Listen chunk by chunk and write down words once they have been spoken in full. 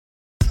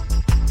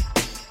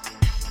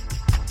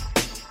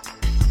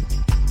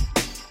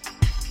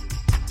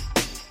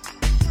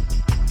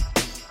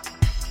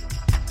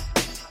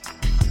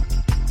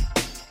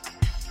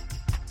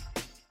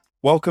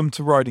Welcome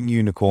to Riding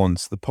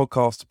Unicorns, the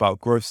podcast about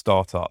growth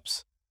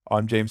startups.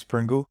 I'm James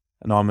Pringle,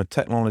 and I'm a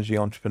technology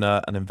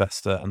entrepreneur and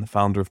investor and the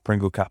founder of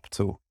Pringle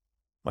Capital.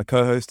 My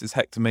co-host is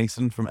Hector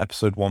Mason from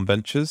Episode 1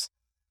 Ventures.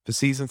 For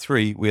Season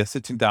 3, we are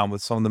sitting down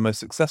with some of the most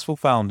successful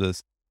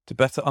founders to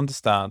better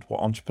understand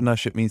what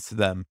entrepreneurship means to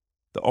them,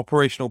 the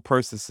operational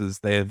processes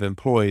they have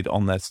employed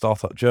on their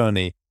startup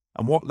journey,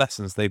 and what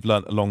lessons they've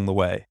learnt along the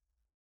way.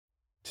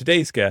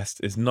 Today's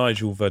guest is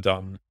Nigel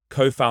Verdun,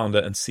 co-founder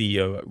and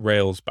CEO at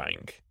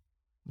Railsbank.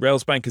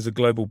 Railsbank is a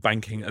global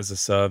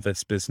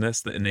banking-as-a-service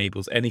business that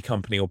enables any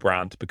company or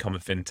brand to become a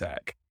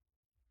fintech.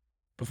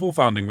 Before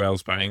founding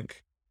Railsbank,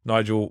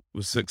 Nigel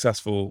was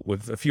successful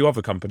with a few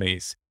other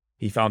companies.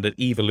 He founded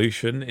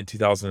Evolution in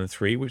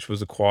 2003, which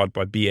was acquired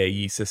by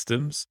BAE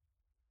Systems.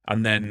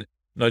 And then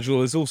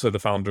Nigel is also the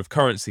founder of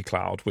Currency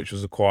Cloud, which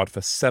was acquired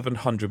for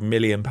 £700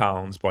 million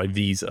by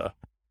Visa.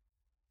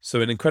 So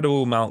an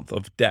incredible amount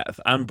of depth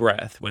and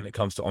breadth when it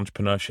comes to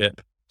entrepreneurship.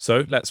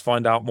 So let's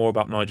find out more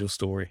about Nigel's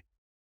story.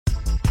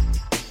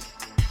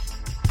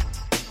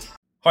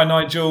 Hi,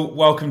 Nigel.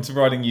 Welcome to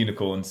Riding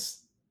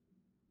Unicorns.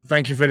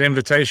 Thank you for the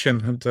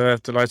invitation. I'm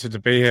delighted to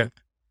be here.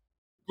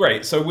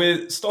 Great. So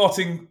we're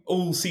starting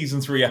all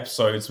Season 3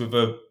 episodes with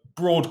a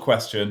broad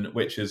question,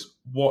 which is,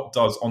 what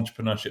does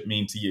entrepreneurship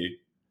mean to you?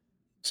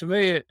 To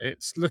me,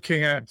 it's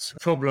looking at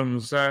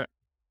problems that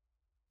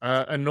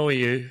annoy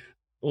you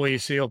or you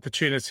see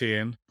opportunity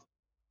in,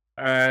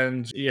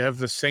 and you have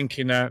this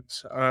thinking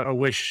that I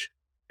wish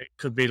it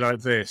could be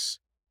like this,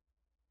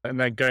 and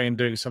then going and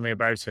doing something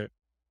about it.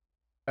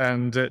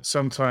 And it's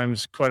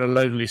sometimes quite a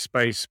lonely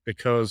space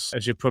because,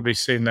 as you've probably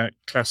seen that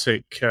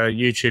classic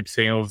YouTube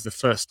thing of the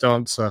first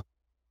dancer,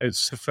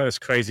 it's the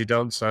first crazy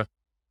dancer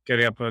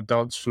getting up on a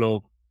dance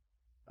floor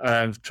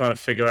and trying to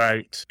figure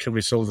out, can we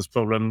solve this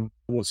problem?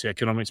 What's the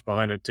economics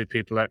behind it? Do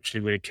people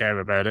actually really care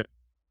about it?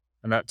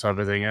 And that type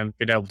of thing. And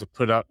being able to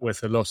put up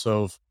with a lot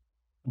of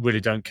really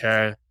don't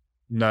care,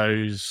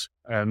 no's,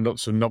 and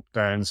lots of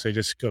knockdowns. So you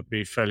just got to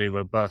be fairly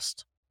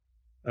robust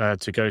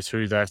to go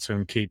through that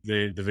and keep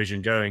the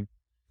vision going.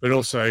 But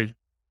also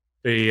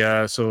be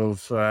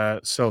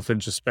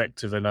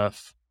self-introspective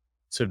enough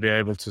to be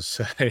able to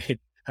say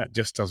that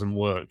just doesn't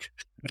work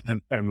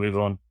and move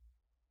on.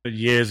 But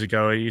years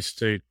ago, I used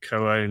to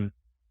co-own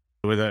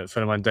with a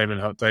friend of mine, Damon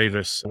Hart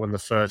Davis, one of the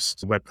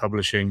first web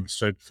publishing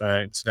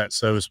internet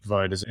service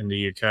providers in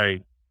the UK.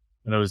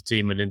 And I was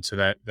Demon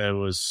Internet. There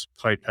was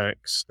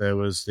Pipex, there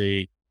was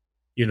the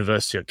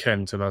University of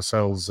Kent, and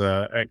ourselves,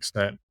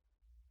 XNet.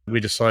 We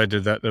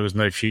decided that there was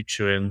no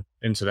future in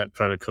internet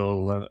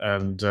protocol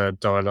and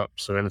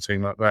dial-ups or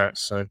anything like that.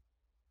 So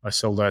I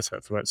sold out for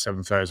about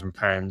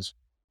 £7,000,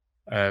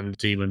 and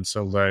Demon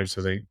sold out,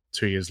 I think,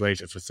 2 years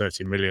later for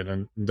 30 million.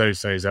 And in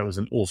those days, that was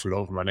an awful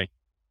lot of money.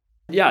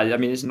 Yeah, I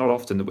mean, it's not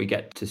often that we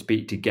get to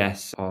speak to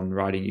guests on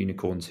Riding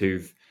Unicorns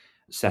who've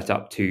set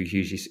up two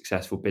hugely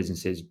successful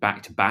businesses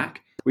back to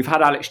back. We've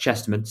had Alex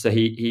Chesterman, so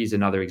he's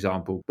another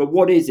example. But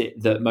what is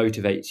it that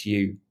motivated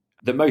you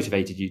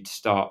to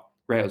start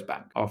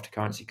Railsbank after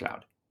Currency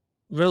Cloud?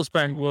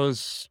 Railsbank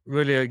was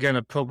really, again,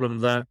 a problem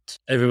that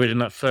everybody in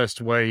that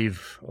first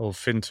wave of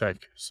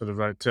fintech, sort of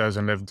like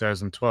 2011,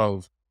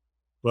 2012,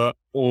 were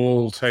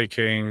all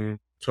taking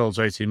 12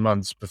 to 18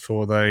 months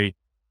before they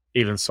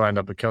even signed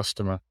up a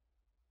customer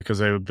because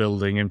they were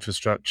building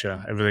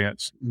infrastructure, everything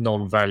that's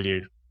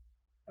non-value.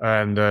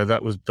 And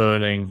that was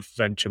burning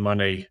venture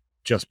money,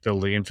 just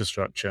building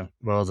infrastructure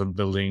rather than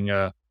building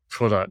a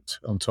product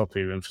on top of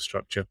your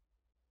infrastructure.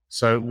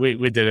 So we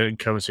did it in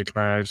Currency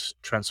Cloud,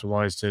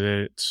 TransferWise did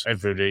it.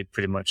 Everybody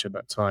pretty much at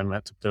that time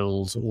had to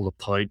build all the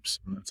pipes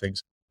and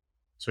things.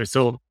 So we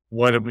thought,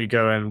 why don't we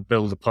go and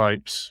build the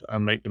pipes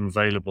and make them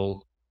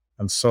available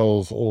and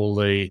solve all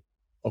the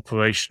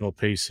operational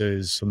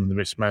pieces and the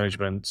risk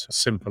management,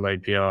 simple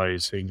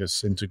APIs so you can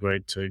just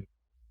integrate to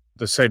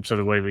the same sort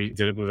of way we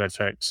did it with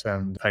FX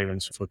and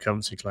payments for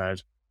Currency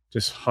Cloud.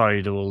 Just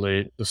hide all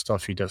the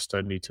stuff you just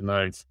don't need to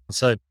know.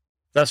 So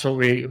that's what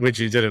we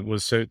originally did. It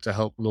was to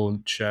help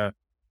launch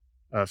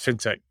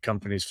fintech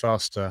companies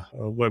faster.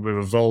 Where we've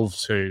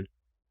evolved to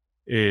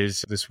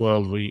is this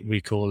world we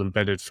call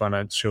embedded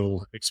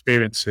financial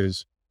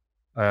experiences.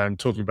 And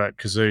talking about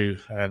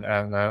Kazoo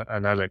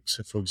and Alex,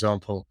 for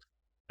example,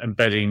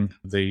 embedding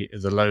the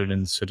loan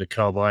into the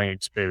car buying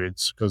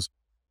experience, because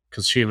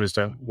consumers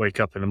don't wake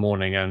up in the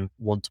morning and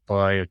want to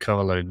buy a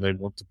car loan. They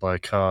want to buy a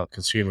car.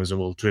 Consumers are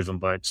all driven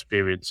by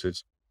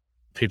experiences.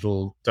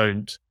 People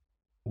don't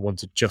want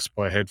to just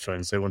buy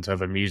headphones. They want to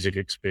have a music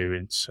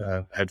experience.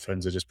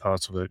 Headphones are just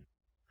part of it.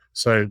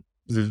 So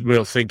the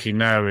real thinking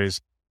now is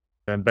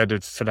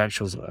embedded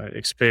financial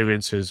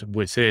experiences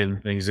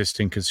within an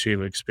existing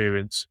consumer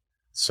experience,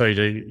 so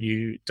that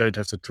you don't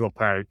have to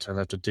drop out and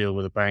have to deal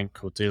with a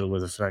bank or deal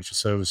with a financial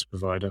service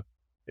provider.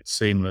 It's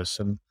seamless.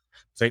 And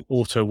I think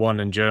Auto One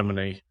in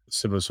Germany,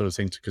 similar sort of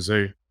thing to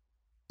Kazoo.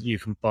 You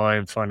can buy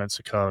and finance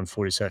a car in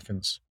 40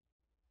 seconds.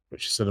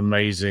 Which is an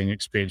amazing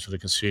experience for the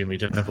consumer. You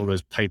don't have all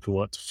those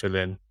paperwork to fill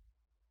in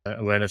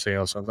or anything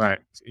else like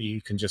that.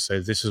 You can just say,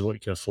 this is what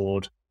you can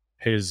afford.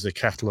 Here's the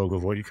catalogue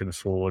of what you can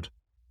afford.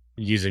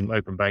 using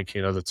open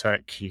banking and other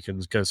tech, you can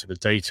go to the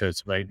data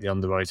to make the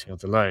underwriting of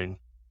the loan.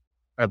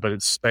 But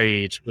it's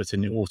stayed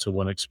within the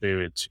AutoOne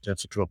experience. You don't have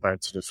to drop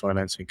out to the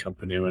financing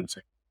company or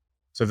anything.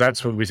 So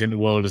that's what we think the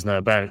world is now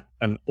about.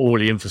 And all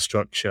the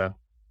infrastructure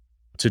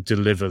to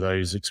deliver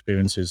those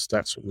experiences,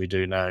 that's what we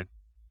do now.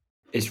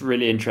 It's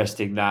really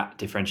interesting, that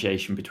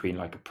differentiation between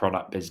like a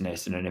product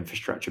business and an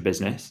infrastructure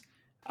business.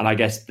 And I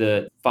guess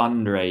the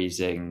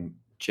fundraising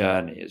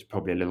journey is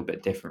probably a little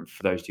bit different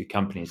for those two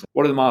companies.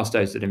 What are the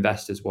milestones that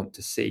investors want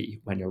to see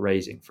when you're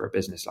raising for a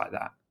business like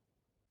that?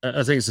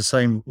 I think it's the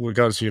same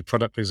regardless of your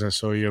product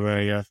business or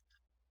your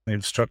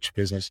infrastructure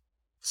business.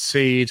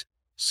 Seed,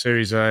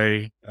 Series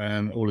A,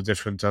 and all the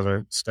different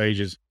other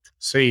stages.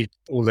 Seed,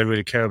 all they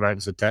really care about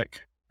is the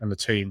deck and the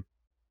team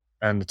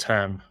and the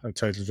TAM, a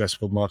total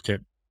addressable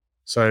market.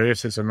 So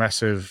if it's a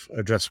massive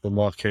addressable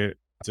market,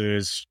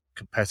 there's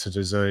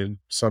competitors,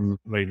 some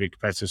may be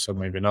competitors, some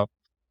maybe not.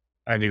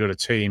 And you've got a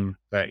team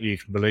that you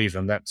can believe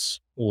in.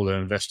 That's all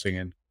they're investing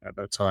in at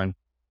that time,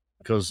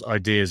 because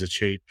ideas are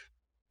cheap,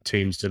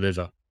 teams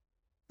deliver.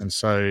 And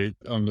so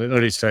on the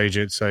early stage,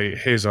 it'd say,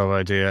 here's our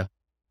idea.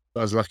 I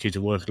was lucky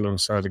to work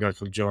alongside a guy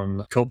called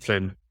John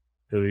Coplin,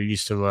 who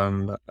used to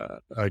run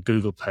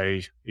Google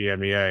Pay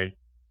EMEA.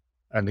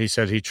 And he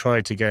said he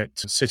tried to get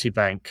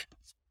Citibank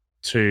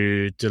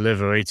to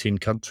deliver 18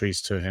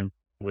 countries to him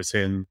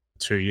within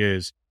 2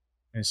 years.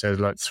 And so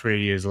like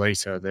 3 years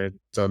later, they'd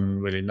done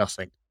really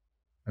nothing.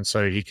 And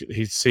so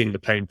he'd seen the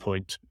pain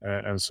point.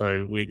 And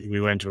so we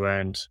went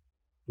around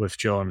with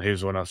John, he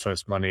was one of our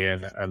first money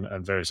in,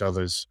 and various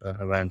others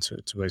around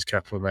to raise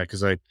capital there,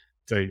 because they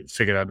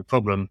figured out the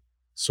problem,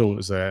 saw it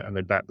was there, and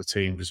they backed the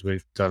team because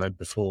we've done it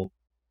before.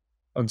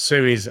 On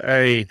Series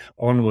A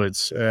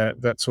onwards,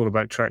 that's all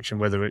about traction,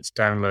 whether it's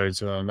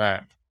downloads or an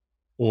app,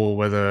 or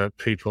whether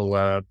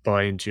people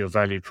buy into your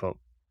value prop.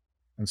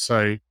 And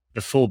so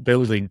before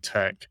building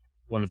tech,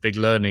 one of the big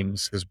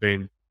learnings has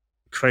been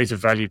create a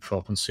value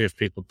prop and see if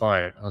people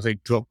buy it. I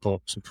think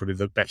Dropbox are probably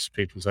the best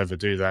people to ever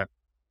do that.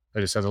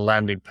 They just had a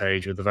landing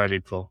page with the value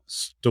prop,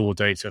 store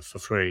data for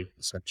free,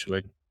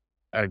 essentially,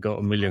 and got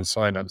 1 million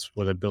signups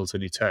before they built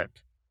any tech.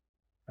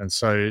 And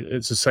so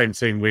it's the same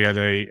thing. We had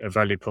a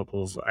value prop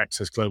of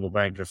Access Global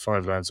Bank with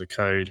 5 lines of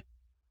code,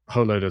 a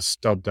whole load of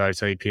stubbed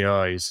out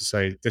APIs to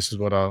say, this is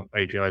what our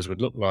APIs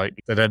would look like.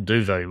 They don't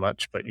do very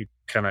much, but you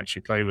can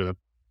actually play with them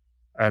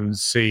and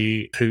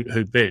see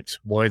who bit,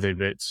 why they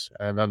bit,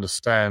 and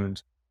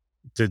understand,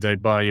 did they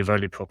buy your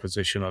value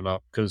proposition or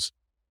not? Because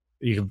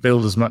you can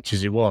build as much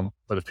as you want,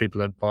 but if people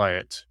don't buy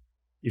it,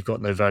 you've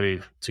got no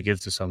value to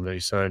give to somebody.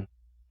 So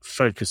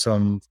focus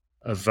on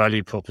a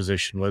value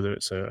proposition, whether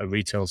it's a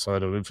retail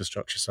side or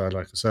infrastructure side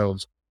like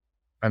ourselves,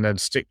 and then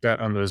stick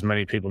that under as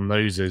many people's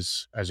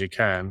noses as you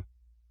can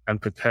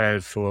and prepare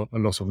for a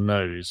lot of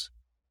no's.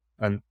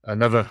 And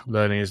another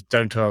learning is,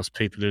 don't ask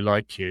people who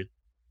like you,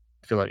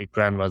 feel like your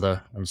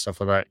grandmother and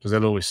stuff like that, because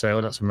they'll always say,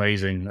 oh, that's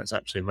amazing. That's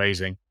absolutely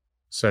amazing.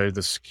 So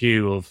the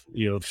skew of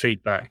your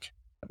feedback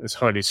is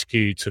highly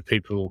skewed to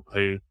people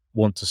who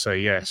want to say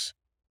yes.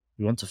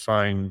 You want to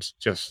find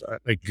just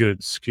a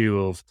good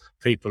skew of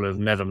people who have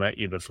never met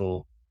you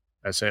before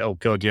and say, oh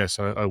God, yes,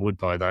 I would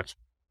buy that.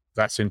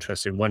 That's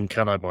interesting. When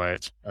can I buy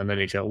it? And then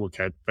you go, oh,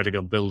 okay, better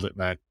go build it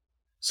now.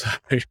 So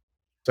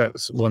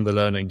that's one of the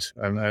learnings,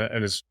 and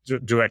it's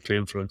directly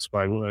influenced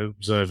by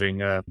observing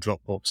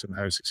Dropbox and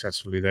how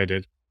successfully they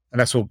did. And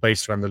that's all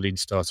based around the lean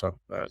startup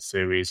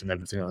theories and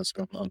everything else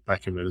got on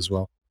back of it as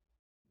well.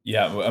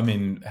 Yeah, I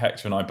mean,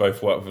 Hector and I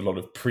both work with a lot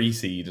of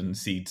pre-seed and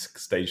seed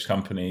stage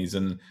companies,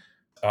 and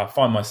I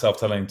find myself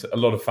telling to a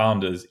lot of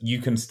founders, you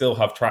can still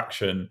have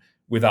traction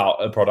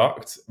without a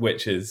product,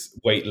 which is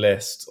wait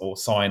lists or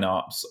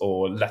sign-ups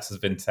or letters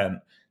of intent,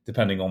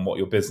 depending on what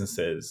your business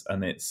is.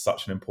 And it's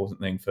such an important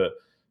thing for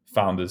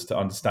founders to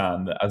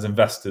understand that as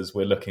investors,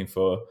 we're looking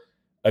for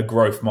a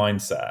growth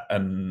mindset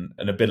and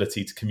an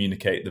ability to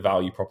communicate the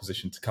value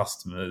proposition to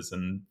customers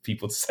and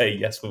people to say,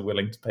 yes, we're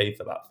willing to pay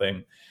for that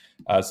thing.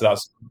 So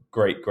that's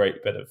great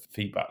bit of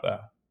feedback there.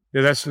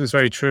 Yeah, that's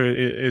very true.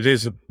 It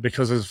is,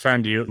 because as a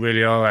founder, you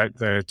really are out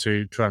there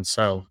to try and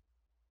sell.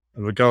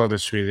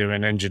 Regardless whether you're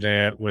an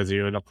engineer, whether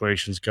you're an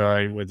operations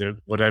guy,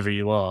 whatever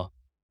you are,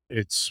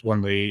 it's one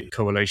of the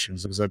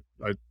correlations, because I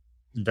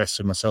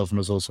invested myself and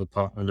was also a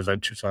partner in the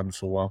venture fund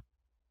for a while,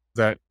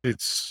 that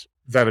it's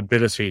that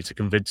ability to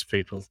convince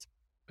people.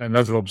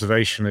 Another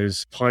observation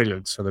is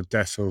pilots are the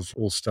death of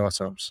all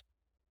startups.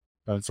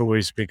 It's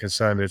always been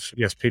concerned if,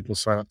 yes, people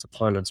sign up to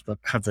pilots, but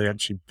have they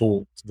actually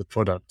bought the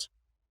product?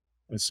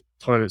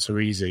 Pilots are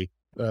easy.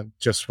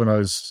 Just when I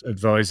was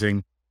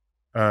advising,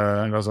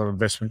 and I was on the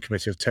investment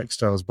committee of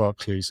Textiles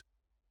Barclays,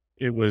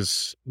 it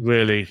was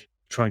really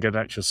try and get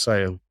an actual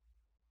sale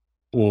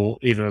or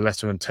even a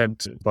letter of intent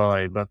to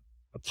buy. But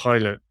a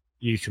pilot,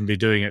 you can be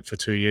doing it for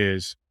 2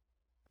 years.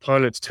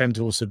 Pilots tend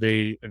to also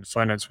be in the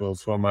finance world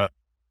from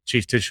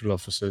chief digital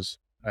officers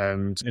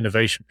and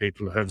innovation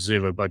people who have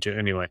zero budget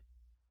anyway.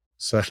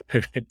 So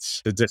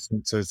it's the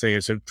different thing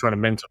is trying to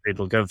mentor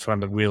people, go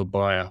find a real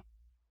buyer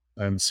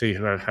and see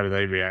how do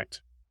they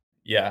react.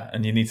 Yeah,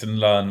 and you need to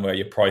learn where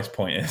your price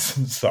point is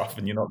and stuff,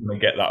 and you're not going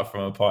to get that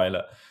from a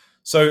pilot.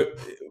 So,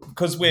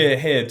 because we're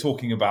here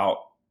talking about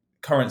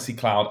Currency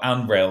Cloud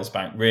and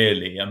Railsbank,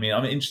 really, I mean,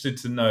 I'm interested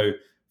to know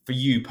for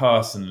you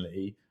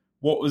personally,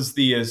 what was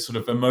the sort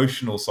of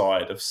emotional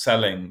side of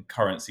selling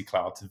Currency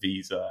Cloud to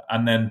Visa?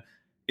 And then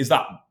is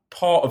that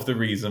part of the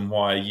reason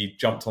why you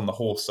jumped on the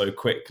horse so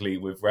quickly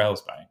with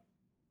Railsbank?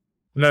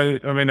 No,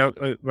 I mean,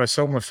 I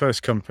sold my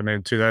first company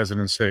in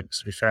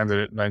 2006. We founded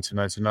it in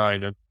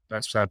 1999, and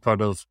that's now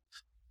part of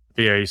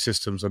BAE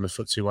Systems on the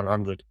FTSE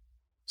 100.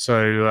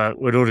 So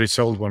we'd already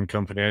sold one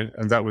company,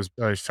 and that was,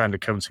 I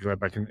founded Currency Cloud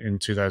back in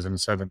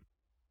 2007.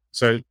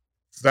 So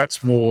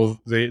that's more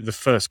the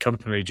first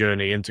company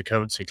journey into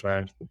Currency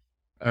Cloud.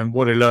 And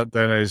what I learned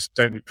then is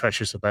don't be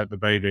precious about the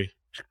baby.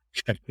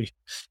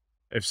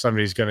 If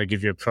somebody's going to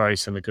give you a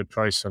price and a good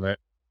price on it,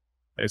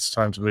 it's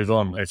time to move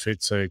on. If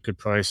it's a good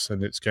price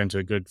and it's going to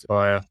a good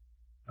buyer,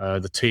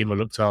 the team are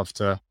looked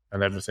after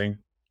and everything,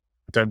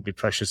 don't be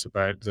precious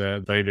about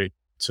the baby.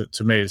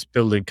 To me, it's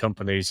building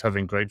companies,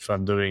 having great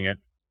fun doing it.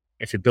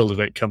 If you build a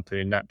great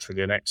company,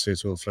 naturally an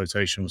exit or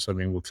flotation or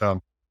something will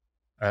come.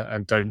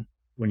 And don't,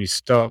 when you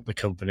start the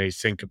company,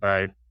 think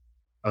about,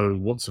 oh,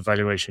 what's the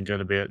valuation going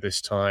to be at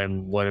this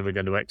time? When are we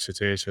going to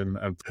exit it? And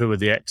who are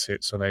the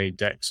exits on any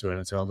decks or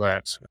anything like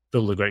that?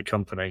 Build a great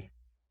company.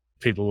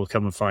 People will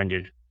come and find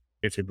you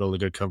if you build a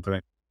good company.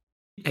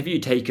 Have you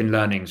taken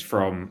learnings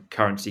from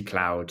Currency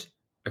Cloud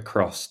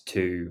across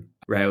to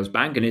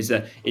Railsbank? And is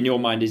there, in your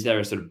mind, is there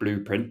a sort of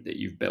blueprint that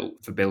you've built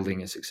for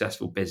building a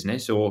successful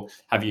business? Or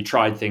have you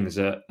tried things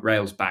at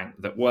Railsbank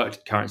that worked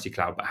at Currency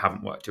Cloud but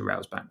haven't worked at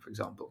Railsbank, for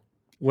example?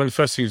 One of the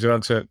first things we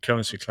learned at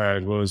Currency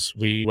Cloud was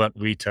we weren't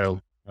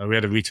retail. We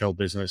had a retail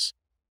business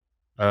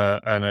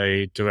and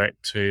a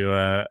direct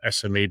to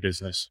SME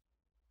business.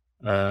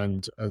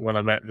 And when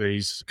I met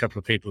these couple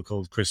of people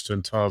called Krista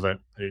and Tarvet,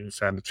 who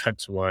founded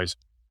TransferWise,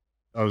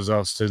 I was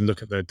asked to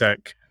look at their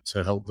deck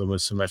to help them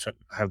with some effort,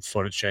 how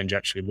foreign exchange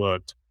actually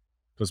worked.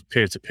 Because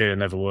peer-to-peer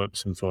never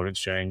works in foreign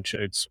exchange.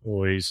 It's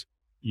always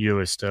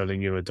euro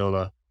sterling, euro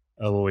dollar,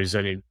 always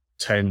only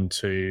 10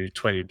 to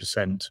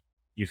 20%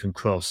 you can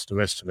cross. The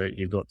rest of it,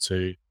 you've got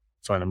to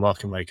find a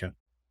market maker.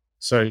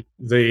 So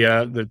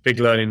the big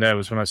learning there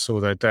was when I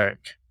saw their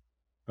deck,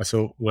 I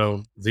thought,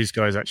 well, these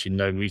guys actually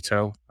know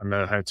retail and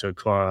know how to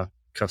acquire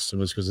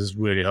customers, because it's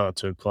really hard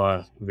to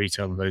acquire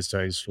retail in those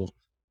days for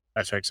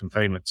FX and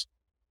payments.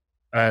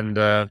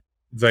 And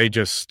they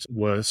just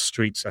were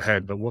streets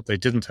ahead. But what they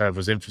didn't have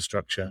was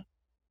infrastructure.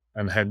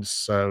 And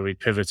hence we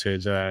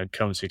pivoted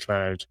Currency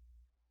Cloud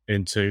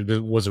into,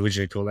 it was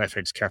originally called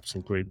FX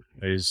Capital Group,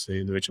 is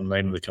the original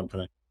name of the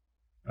company.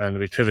 And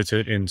we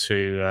pivoted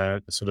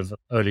into sort of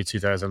early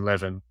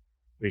 2011.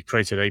 We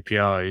created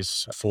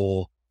APIs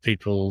for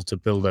people to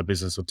build their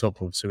business on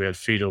top of. So we had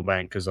Fido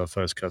Bank as our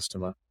first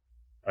customer,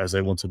 as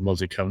they wanted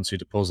multi-currency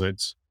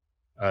deposits.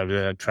 We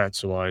then had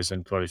TransferWise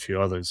and quite a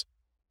few others.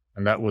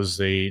 And that was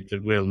the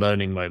real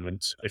learning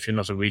moment. If you're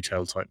not a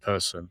retail type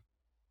person,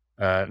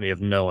 and you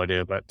have no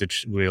idea about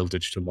real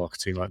digital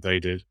marketing like they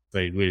did,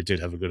 they really did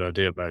have a good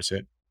idea about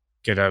it,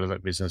 get out of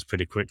that business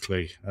pretty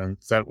quickly. And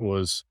that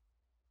was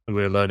a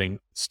real learning.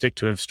 Stick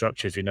to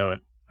infrastructure if you know it.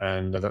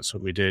 And that's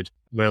what we did.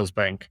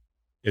 Railsbank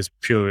is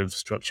pure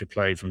infrastructure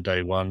play from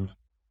day one.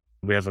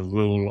 We have a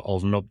rule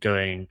of not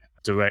going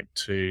direct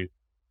to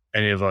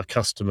any of our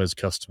customers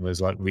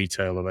like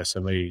retail or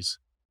SMEs.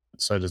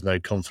 So there's no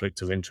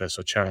conflict of interest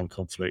or channel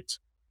conflict,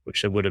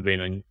 which there would have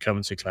been in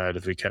Currency Cloud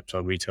if we kept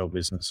our retail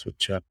business,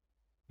 which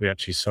we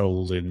actually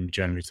sold in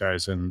January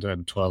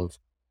 2012.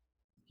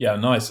 Yeah,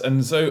 nice.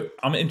 And so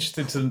I'm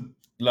interested to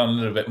learn a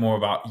little bit more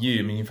about you.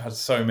 I mean, you've had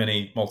so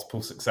many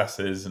multiple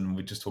successes, and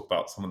we just talked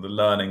about some of the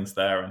learnings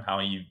there and how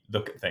you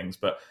look at things.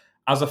 But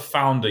as a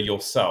founder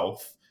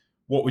yourself,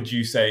 what would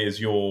you say is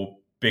your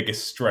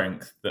biggest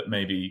strength that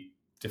maybe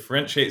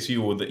differentiates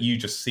you, or that you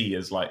just see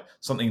as like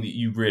something that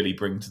you really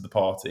bring to the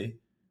party?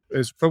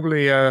 It's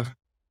probably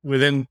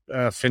within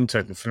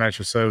fintech and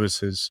financial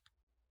services.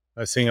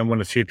 I think I'm one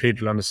of the few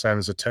people who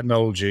understands the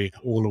technology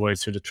all the way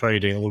through the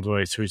trading, all the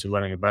way through to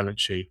running a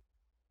balance sheet.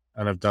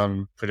 And I've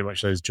done pretty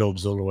much those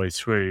jobs all the way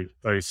through,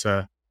 both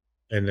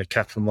in the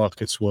capital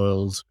markets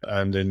world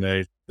and in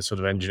the sort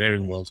of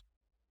engineering world.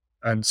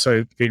 And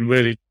so being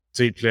really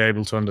deeply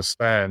able to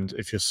understand,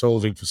 if you're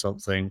solving for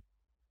something,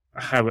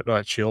 how it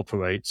actually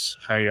operates,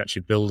 how you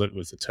actually build it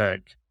with the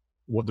tech,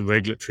 what the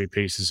regulatory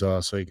pieces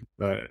are. So you've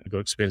got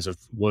experience of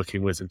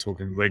working with and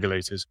talking to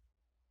regulators,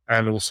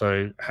 and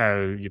also how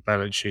your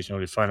balance sheet and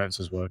all your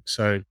finances work.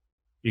 So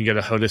you can get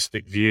a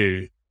holistic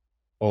view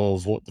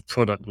of what the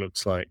product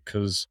looks like,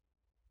 because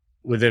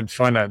within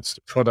finance,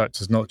 the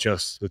product is not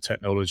just the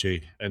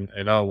technology. And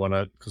in our one,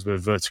 because we're a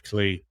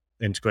vertically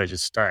integrated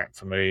stack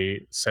from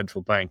a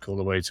central bank all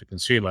the way to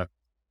consumer,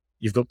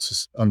 you've got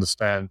to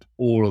understand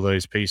all of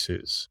those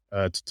pieces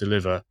to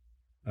deliver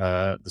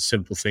the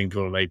simple thing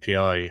called an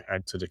API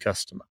out to the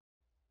customer.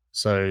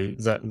 So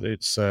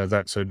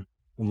that's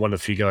one of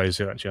the few guys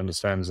who actually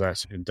understands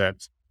that in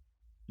depth.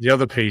 The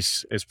other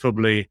piece is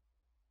probably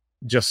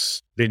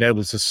just being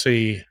able to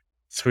see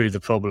through the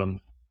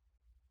problem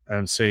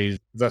and see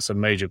that's a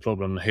major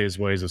problem. Here's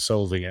ways of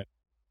solving it.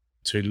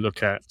 To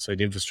look at, say,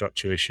 the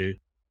infrastructure issue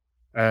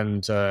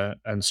and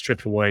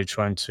strip away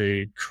trying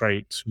to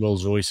create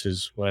Rolls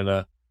Royces when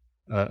a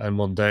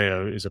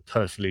Mondeo is a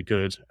perfectly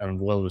good and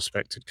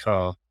well-respected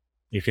car.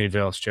 You can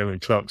even ask Jeremy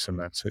Clarkson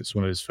that. It's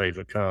one of his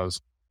favourite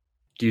cars.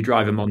 Do you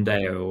drive a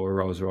Mondeo or a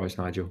Rolls Royce,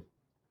 Nigel?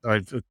 I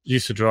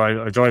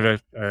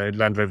drive a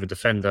Land Rover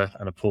Defender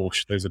and a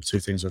Porsche. Those are the two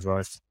things I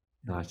drive.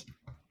 Nice.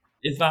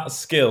 Is that a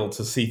skill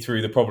to see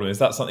through the problem? Is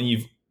that something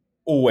you've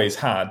always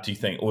had, do you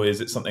think? Or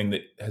is it something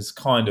that has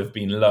kind of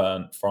been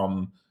learned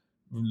from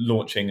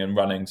launching and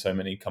running so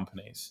many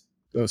companies?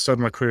 I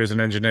started my career as an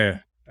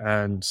engineer.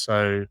 And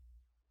so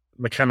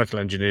mechanical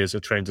engineers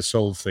are trained to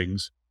solve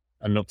things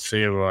and not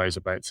theorize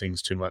about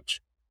things too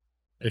much.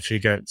 If you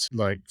get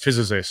like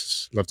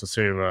physicists love to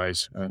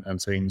theorize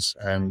and things,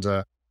 and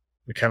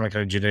mechanical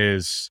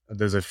engineers,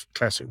 there's a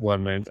classic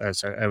one in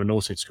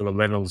aeronautics called a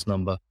Reynolds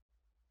number.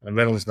 And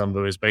Reynolds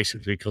number is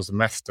basically because the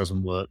math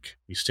doesn't work.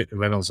 You stick the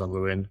Reynolds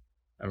number in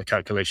and the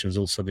calculations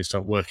all suddenly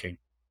start working.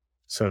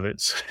 So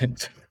it's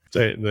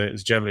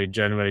generally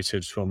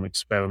generated from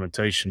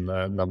experimentation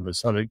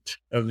numbers. I think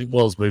the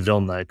world's moved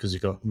on now because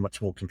you've got much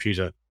more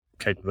computer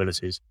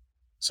capabilities.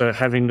 So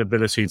having the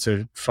ability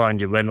to find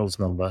your Reynolds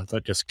number,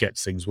 that just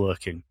gets things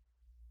working.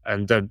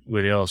 And don't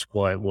really ask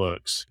why it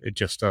works. It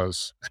just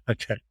does.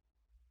 Okay.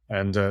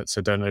 And so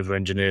don't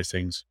over-engineer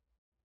things.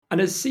 And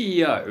as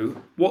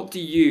CEO, what do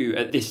you,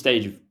 at this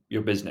stage of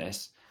your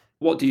business,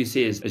 what do you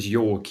see as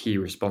your key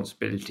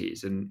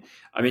responsibilities? And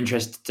I'm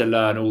interested to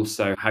learn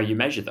also how you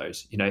measure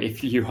those,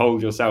 if you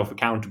hold yourself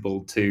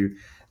accountable to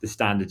the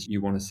standards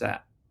you want to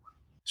set.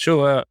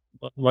 Sure.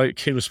 My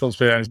key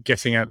responsibility is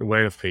getting out the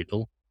way of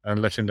people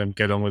and letting them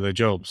get on with their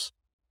jobs.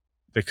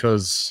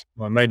 Because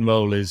my main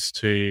role is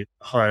to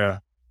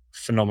hire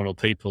phenomenal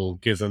people,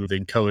 give them the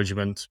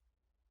encouragement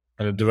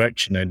and the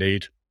direction they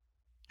need,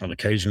 and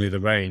occasionally the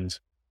reins,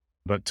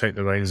 but take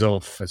the reins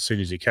off as soon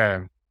as you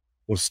can,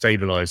 or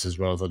stabilizers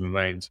rather than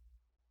reins.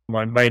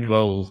 My main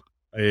role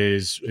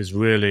is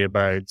really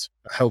about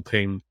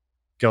helping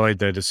guide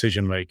their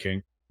decision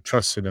making,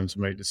 trusting them to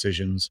make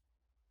decisions,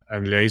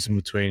 and liaising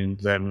between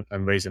them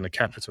and raising the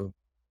capital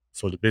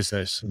for the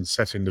business and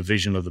setting the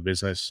vision of the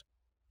business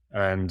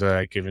and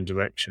giving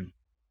direction.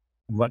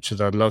 Much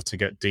as I'd love to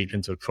get deep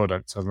into the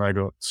product, I've now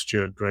got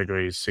Stuart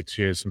Gregory, 6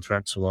 years from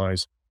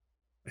TransferWise.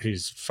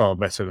 He's far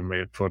better than me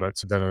at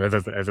products than I've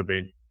ever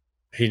been.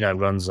 He now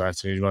runs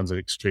that and he runs it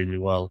extremely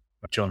well.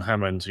 John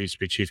Hammond, who used to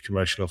be Chief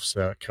Commercial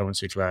Officer at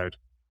Currency Cloud,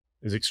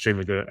 is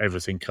extremely good at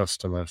everything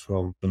customer,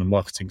 from the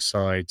marketing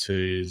side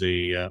to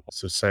the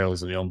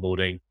sales and the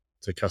onboarding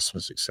to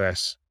customer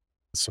success,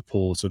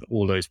 support, and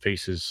all those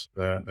pieces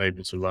they're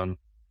able to run,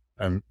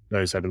 and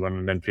knows how to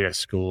run an NPS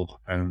score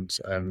and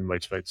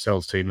motivate the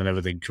sales team and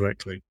everything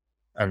correctly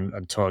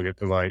and target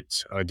the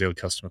right ideal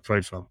customer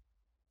profile.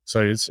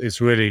 So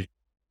it's really,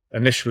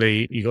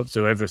 initially you got to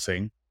do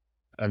everything,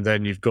 and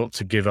then you've got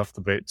to give up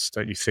the bits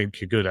that you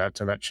think you're good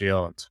at and actually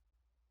aren't.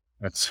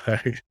 And so,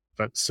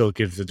 but still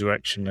give the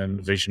direction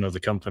and vision of the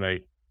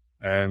company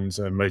and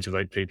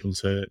motivate people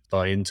to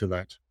buy into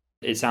that.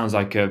 It sounds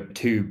like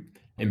two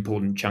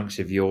important chunks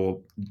of your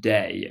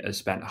day are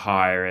spent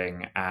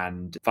hiring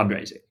and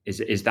fundraising.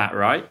 Is that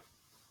right?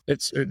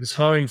 It's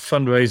hiring,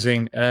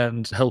 fundraising,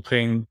 and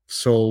helping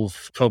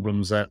solve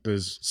problems that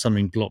there's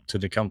something blocked to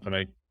the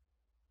company.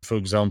 For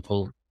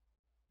example,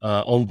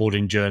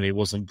 onboarding journey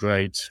wasn't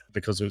great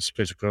because it was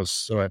split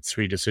across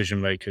 3 decision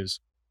makers.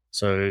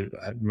 So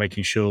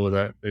making sure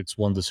that it's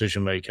one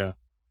decision maker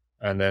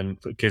and then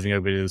giving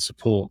everybody the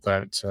support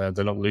that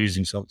they're not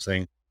losing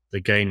something,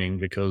 they're gaining,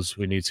 because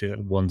we need to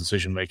have one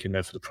decision making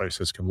there for the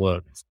process can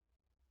work.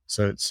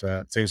 So it's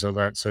things like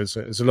that. So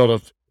it's a lot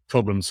of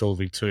problem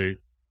solving too,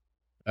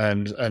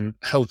 and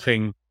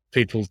helping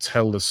people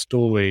tell the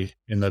story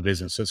in their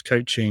business. So it's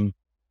coaching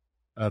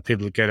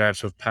people to get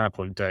out of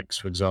PowerPoint decks,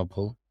 for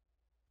example,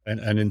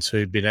 and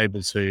into being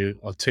able to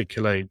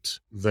articulate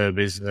their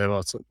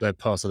part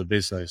of the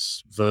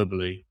business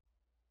verbally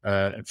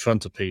in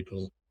front of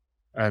people,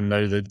 and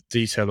know the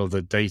detail of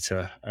the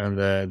data and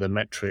the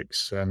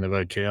metrics and their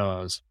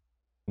OKRs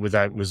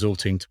without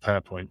resorting to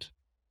PowerPoint.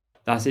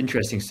 That's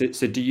interesting.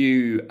 So do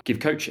you give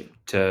coaching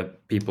to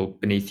people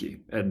beneath you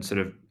and sort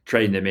of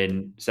train them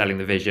in selling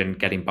the vision,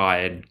 getting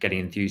buy-in, getting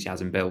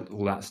enthusiasm built,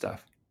 all that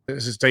stuff?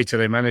 This is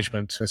day-to-day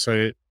management.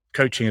 So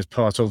coaching is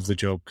part of the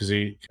job, because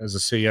as a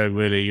CEO,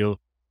 really,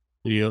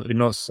 you're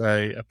not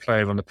a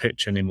player on the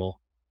pitch anymore.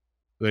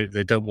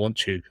 They don't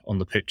want you on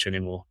the pitch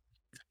anymore.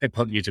 They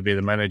want you to be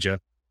the manager,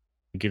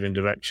 giving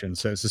direction.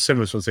 So it's a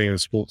similar sort of thing in a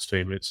sports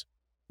team. It's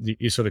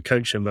you sort of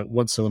coach them, but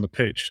once they're on the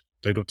pitch,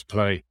 they've got to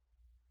play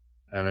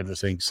and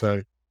everything.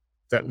 So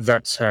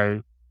that's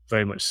how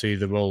very much see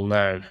the role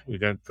now.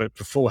 But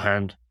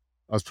beforehand,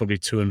 I was probably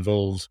too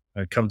involved.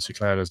 Currency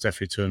Cloud is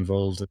definitely too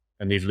involved,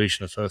 and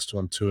Evolution, the first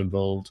one, too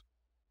involved.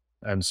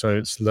 And so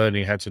it's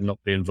learning how to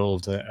not be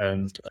involved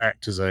and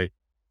act as a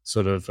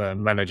sort of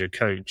manager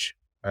coach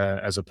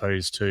as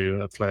opposed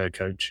to a player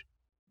coach.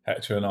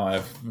 Hector and I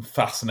are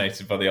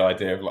fascinated by the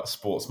idea of like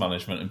sports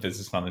management and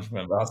business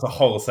management. That's a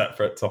whole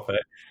separate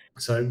topic.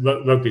 So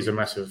rugby's a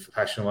massive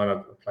passion of mine.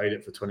 I've played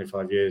it for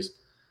 25 years.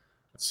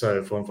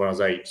 So from when I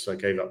was 8, so I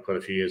gave up quite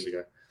a few years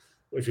ago.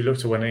 If you look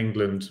to when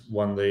England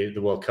won the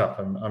World Cup,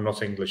 and I'm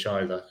not English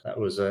either, that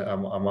was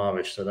I'm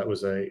Irish, so that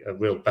was a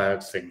real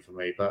bad thing for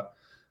me. But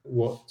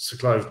what Sir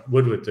Clive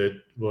Woodward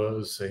did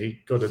was he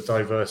got a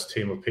diverse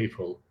team of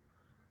people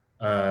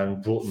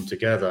and brought them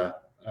together.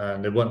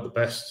 And they weren't the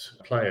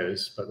best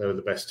players, but they were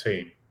the best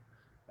team.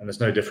 And there's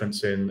no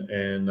difference in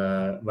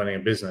running a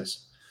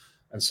business.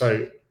 And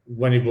so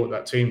when he brought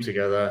that team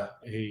together,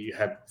 he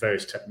had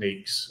various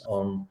techniques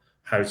on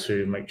how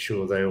to make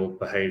sure they all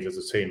behaved as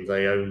a team.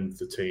 They owned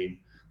the team,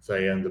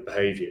 they owned the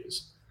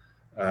behaviours,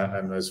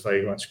 and there's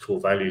very much core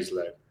values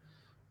led.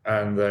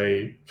 And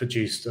they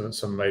produced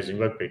some amazing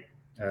rugby.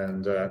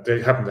 And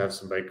they happened to have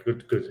some very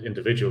good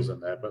individuals in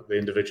there, but the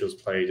individuals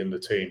played in the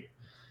team.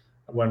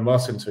 When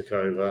Martin took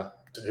over,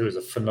 who was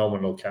a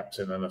phenomenal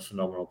captain and a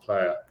phenomenal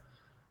player,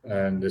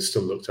 and is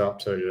still looked up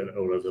to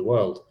all over the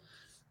world,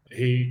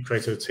 he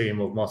created a team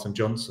of Martin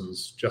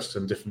Johnsons, just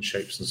in different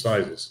shapes and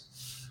sizes.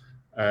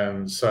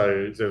 And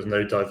so there's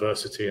no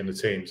diversity in the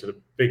team. So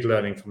the big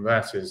learning from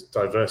that is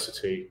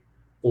diversity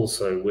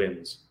also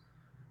wins.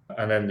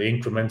 And then the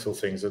incremental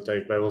things that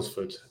Dave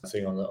Beresford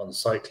thing on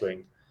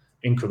cycling,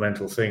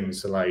 incremental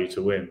things allow you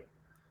to win.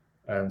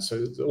 And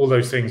so all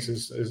those things,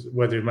 is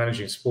whether you're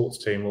managing a sports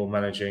team or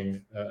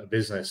managing a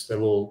business, they're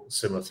all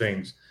similar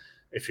things.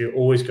 If you're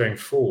always going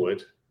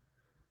forward,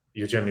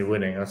 you're generally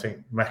winning. I think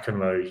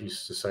McEnroe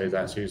used to say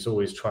that. He was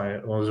always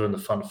always on the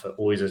front foot,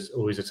 always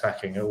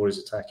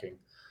attacking.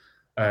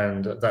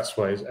 And that's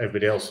why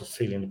everybody else was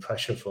feeling the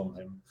pressure from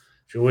him.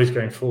 If you're always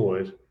going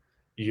forward,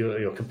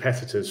 your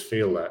competitors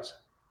feel that.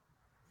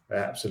 They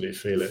absolutely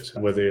feel it,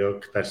 whether you're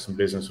competitors in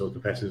business or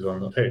competitors on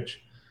the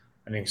pitch.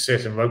 And you can see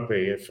it in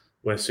rugby.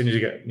 As soon as you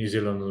get New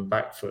Zealand on the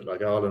back foot,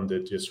 like Ireland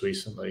did just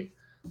recently,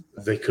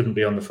 they couldn't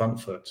be on the front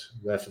foot.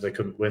 Therefore, they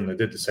couldn't win. They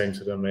did the same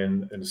to them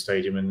in the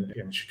stadium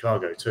in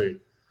Chicago too.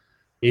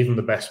 Even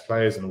the best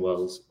players in the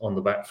world on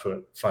the back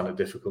foot find it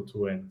difficult to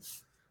win.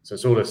 So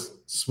it's all this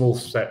small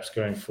steps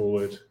going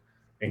forward,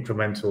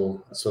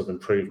 incremental sort of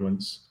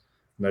improvements,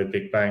 no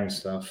big bang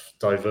stuff.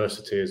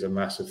 Diversity is a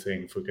massive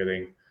thing for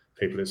getting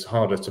people. It's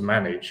harder to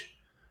manage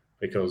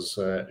because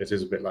it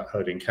is a bit like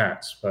herding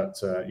cats, but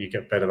you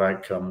get better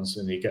outcomes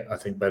and you get, I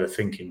think, better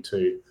thinking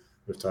too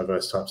with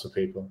diverse types of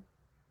people.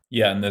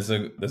 Yeah, and there's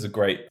a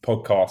great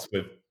podcast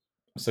with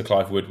Sir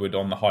Clive Woodward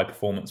on the High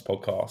Performance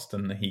podcast,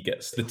 and he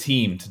gets the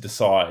team to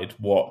decide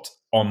what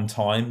on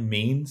time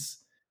means,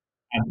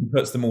 and he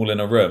puts them all in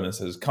a room and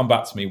says, "Come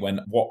back to me when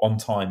what on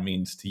time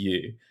means to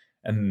you."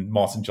 And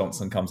Martin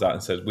Johnson comes out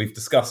and says, "We've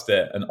discussed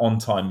it, and on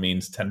time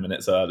means 10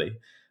 minutes early."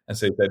 And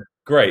so he said,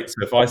 "Great. So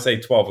if I say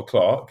 12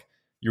 o'clock,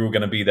 you're all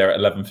going to be there at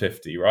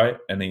 11:50, right?"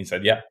 And he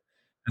said, "Yeah."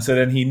 And so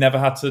then he never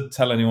had to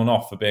tell anyone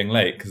off for being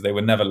late because they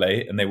were never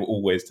late and they were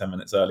always 10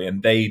 minutes early,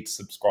 and they'd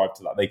subscribed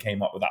to that. They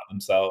came up with that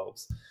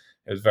themselves.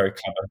 It was very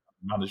clever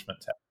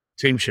management tech.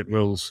 Teamship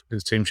rules.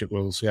 It's teamship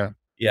rules, yeah.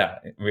 Yeah,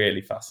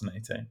 really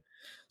fascinating.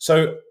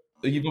 So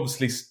you've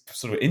obviously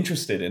sort of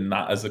interested in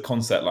that as a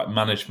concept, like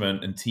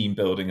management and team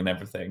building and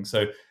everything.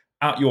 So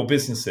at your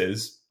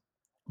businesses,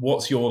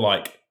 what's your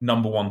like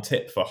number one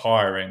tip for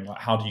hiring? Like,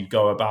 how do you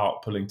go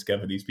about pulling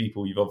together these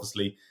people? You've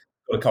obviously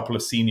got a couple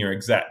of senior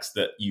execs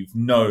that you've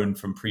known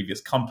from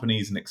previous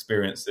companies and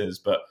experiences,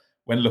 but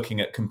when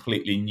looking at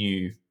completely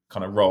new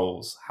kind of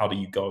roles, how do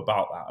you go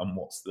about that? And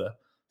what's the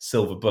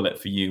silver bullet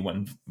for you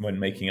when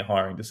making a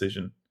hiring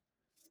decision?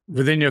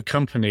 Within your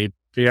company,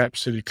 be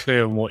absolutely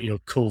clear on what your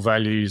core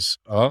values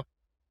are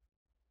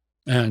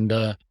and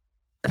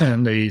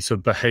the sort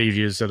of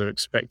behaviors that are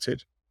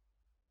expected,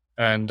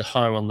 and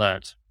hire on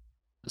that.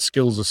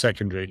 Skills are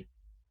secondary.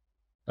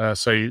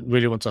 So you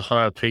really want to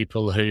hire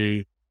people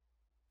who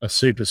are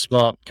super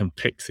smart, can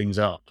pick things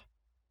up.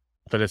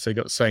 But if they've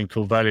got the same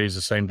core values,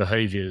 the same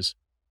behaviors,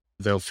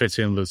 they'll fit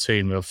in with the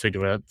team, they'll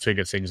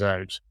figure things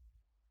out.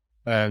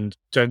 And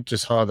don't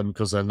just hire them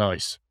because they're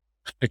nice.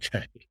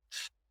 Okay.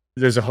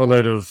 There's a whole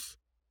load of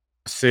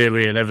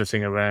theory and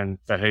everything around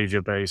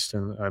behavior-based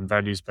and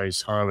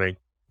values-based hiring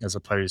as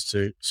opposed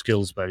to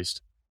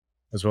skills-based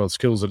as well.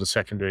 Skills are the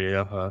secondary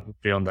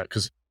beyond that,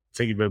 because I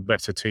think you'll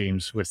better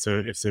teams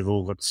if they've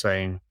all got the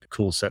same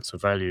core sets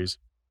of values.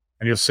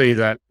 And you'll see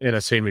that in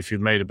a team, if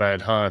you've made a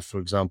bad hire, for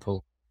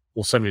example,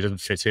 or somebody doesn't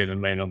fit in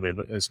and may not be,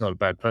 but it's not a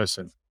bad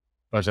person,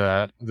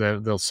 but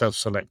they'll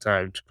self-select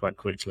out quite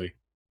quickly.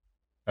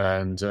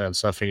 And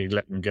so I think you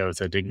let them go with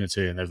their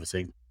dignity and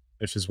everything.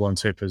 If there's one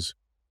tip, is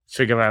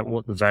figure out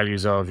what the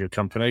values are of your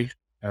company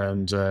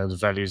and the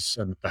values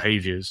and the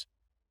behaviors,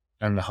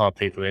 and hire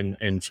people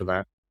in for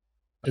that.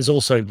 There's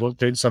also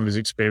somebody's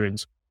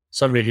experience,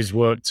 somebody who's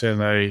worked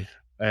in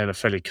a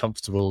fairly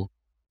comfortable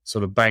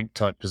sort of bank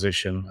type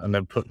position and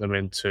then put them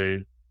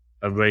into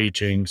a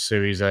raging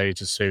Series A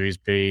to Series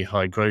B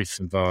high growth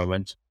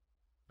environment,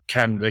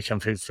 they can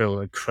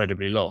feel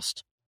incredibly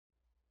lost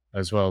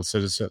as well. So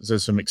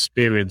there's some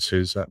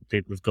experiences that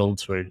people have gone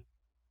through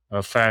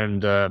I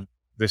found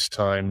this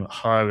time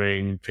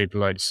hiring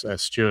people like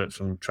Stuart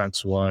from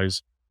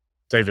TransferWise,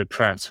 David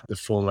Pratt, the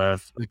former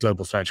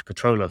global financial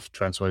controller for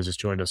TransferWise, has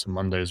joined us on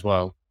Monday as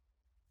well.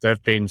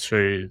 They've been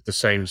through the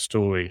same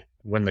story.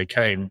 When they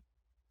came,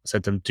 I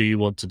said to them, do you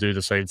want to do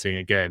the same thing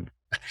again?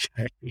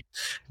 Because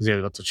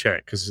they got to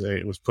check, because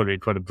it was probably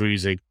quite a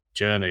bruising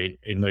journey,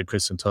 even though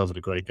Chris and Tava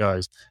are great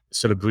guys. It's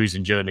still a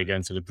bruising journey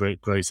again to the great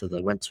growth that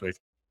they went through.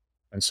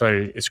 And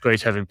so it's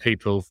great having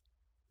people,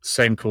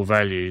 same core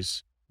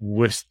values,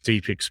 with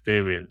deep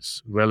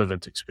experience,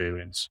 relevant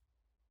experience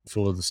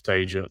for the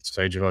stage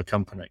of our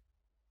company.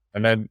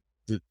 And then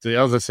the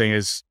other thing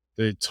is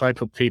the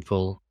type of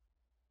people,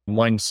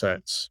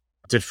 mindsets,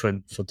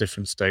 different for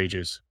different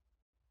stages.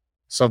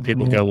 Some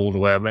people go all the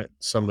way. I met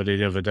somebody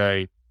the other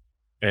day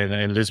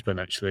in Lisbon,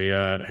 actually,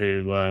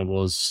 who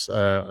was,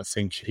 I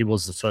think he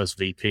was the first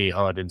VP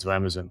hired into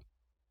Amazon.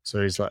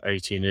 So he's like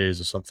 18 years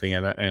or something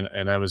in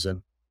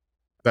Amazon.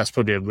 That's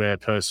probably a rare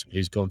person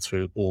who's gone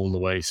through all the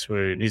way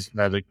through. He's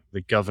now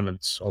the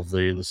governance of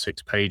the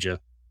 6-pager.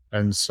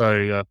 And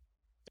so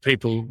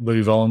people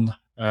move on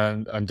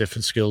and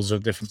different skills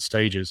at different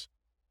stages.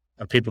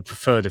 And people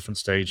prefer different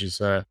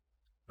stages.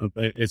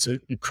 It's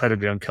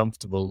incredibly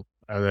uncomfortable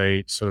at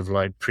a sort of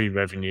like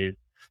pre-revenue,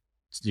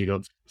 you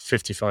got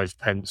 55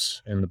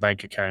 pence in the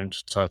bank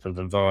account type of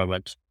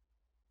environment.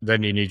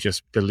 Then you need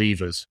just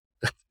believers,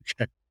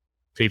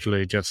 people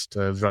who just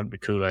drink the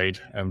Kool-Aid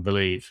and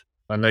believe.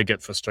 And they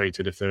get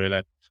frustrated if they're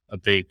in a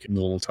big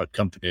normal type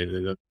company.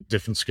 They've got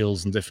different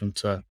skills and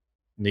different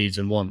needs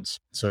and wants.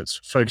 So it's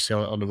focusing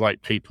on the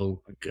right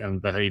people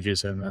and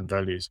behaviors and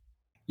values.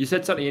 You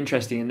said something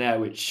interesting in there,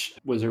 which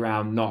was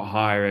around not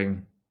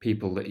hiring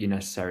people that you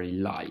necessarily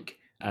like.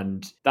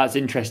 And that's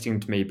interesting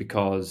to me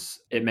because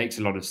it makes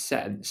a lot of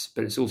sense,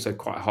 but it's also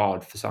quite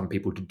hard for some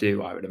people to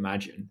do, I would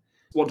imagine.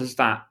 What does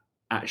that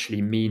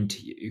actually mean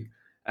to you?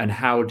 And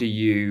how do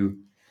you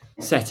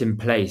set in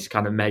place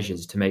kind of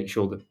measures to make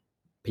sure that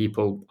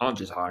people aren't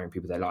just hiring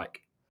people they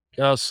like?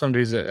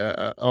 Somebody's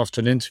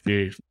after an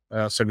interview,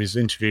 somebody's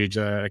interviewed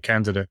a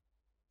candidate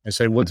and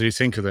say, what do you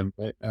think of them?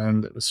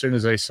 And as soon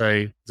as they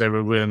say they're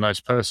a really nice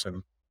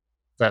person,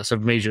 that's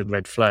an immediate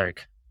red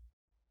flag.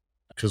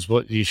 Because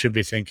what you should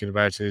be thinking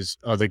about is,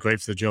 are they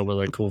great for the job? Are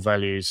they core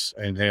values?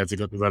 And have they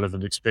got the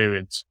relevant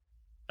experience?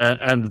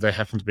 And they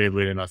happen to be a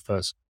really nice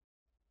person.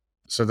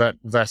 So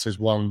that is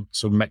one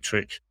sort of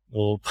metric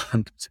or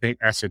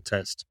acid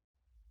test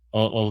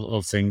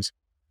of things.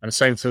 And the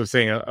same sort of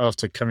thing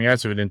after coming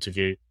out of an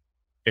interview,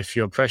 if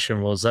your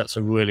impression was that's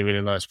a really,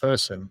 really nice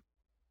person,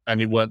 and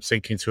you weren't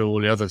thinking through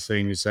all the other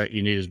things that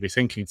you needed to be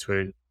thinking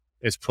through,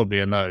 it's probably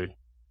a no.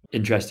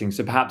 Interesting.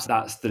 So perhaps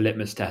that's the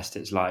litmus test.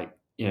 It's like,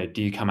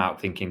 do you come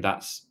out thinking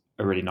that's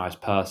a really nice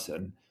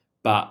person?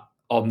 But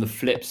on the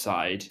flip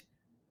side,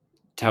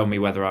 tell me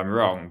whether I'm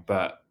wrong,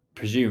 but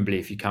presumably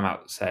if you come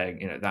out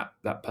saying,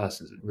 that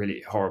person's a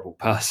really horrible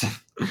person,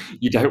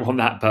 you don't want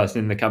that person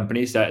in the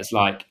company. So it's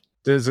like,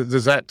 There's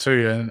that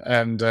too,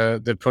 and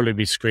they'd probably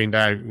be screened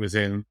out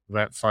within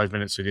about 5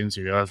 minutes of the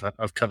interview.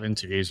 I've cut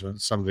interviews with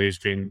somebody who's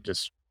been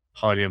just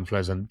highly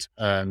unpleasant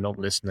and not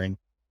listening,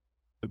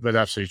 but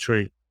absolutely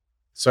true.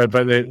 So,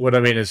 but what I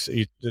mean is,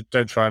 you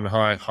don't try and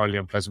hire highly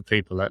unpleasant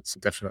people. That's a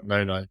definite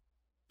no-no.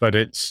 But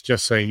it's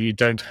just saying you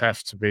don't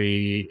have to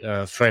be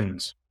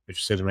friends. If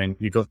you see what I mean,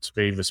 you've got to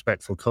be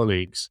respectful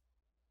colleagues,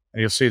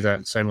 and you'll see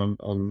that same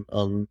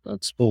on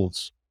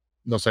sports.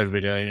 Not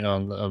everybody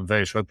on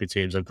various rugby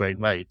teams are great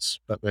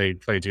mates, but they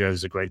play together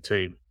as a great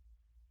team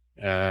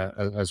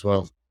as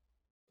well.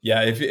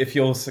 Yeah, if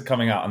you're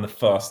coming out and the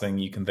first thing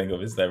you can think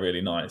of is they're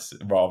really nice,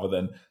 rather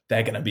than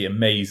they're going to be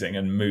amazing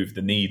and move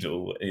the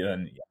needle,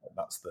 then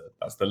that's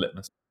the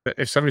litmus.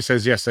 If somebody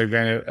says yes, they're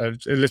going to.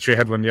 I literally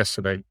had one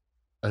yesterday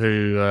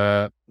who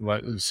the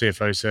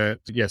CFO said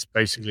yes,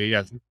 basically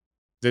yes,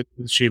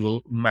 she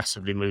will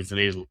massively move the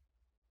needle.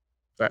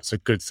 That's a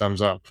good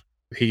thumbs up.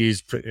 He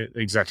used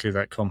exactly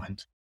that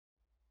comment,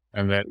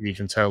 and that you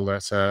can tell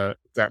that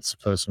that's a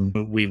person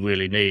we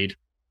really need,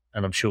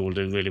 and I'm sure will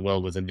do really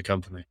well within the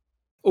company.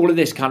 All of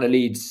this kind of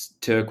leads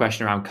to a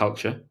question around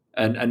culture,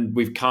 and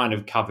we've kind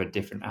of covered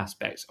different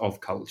aspects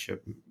of culture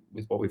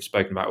with what we've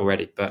spoken about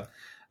already. But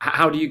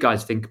how do you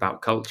guys think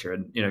about culture?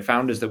 And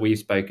founders that we've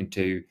spoken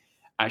to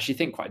actually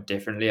think quite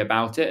differently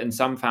about it, and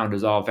some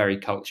founders are very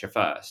culture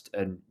first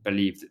and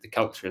believe that the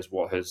culture is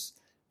what has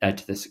led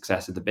to the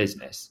success of the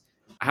business.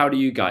 How do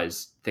you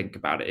guys think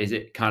about it? Is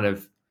it kind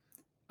of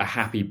a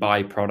happy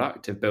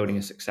byproduct of building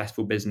a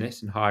successful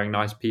business and hiring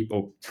nice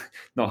people,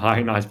 not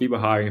hiring nice people,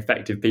 hiring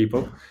effective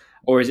people?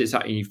 Or is it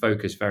something you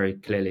focus very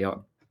clearly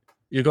on?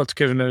 You've got to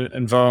give an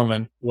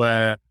environment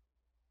where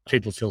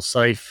people feel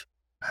safe,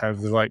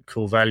 have the right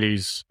core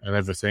values and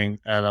everything,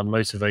 and are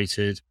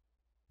motivated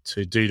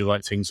to do the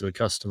right things with the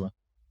customer.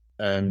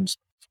 And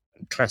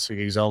a classic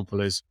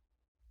example is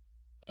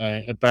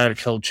a bad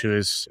culture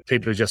is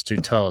people who just do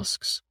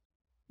tasks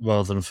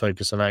rather than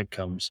focus on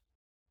outcomes.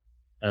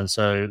 And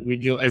so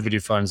everybody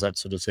finds that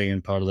sort of thing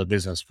in part of the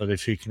business. But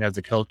if you can have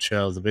the culture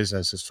of the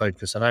business as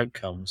focus on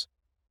outcomes,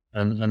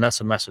 and that's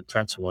a massive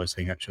TransferWise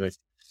thing, actually.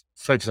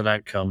 focus on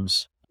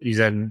outcomes, you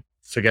then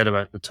forget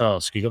about the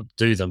task. You got to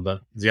do them,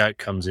 but the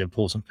outcome's the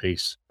important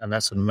piece. And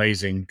that's an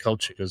amazing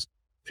culture because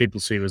people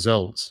see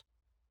results.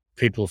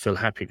 People feel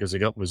happy because they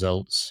got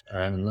results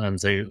and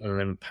they are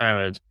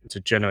empowered to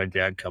generate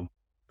the outcome.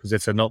 Because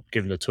if they're not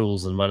given the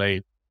tools and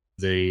money,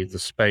 the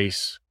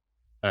space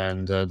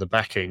and the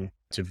backing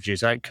to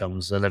produce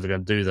outcomes, they're never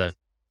going to do that.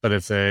 But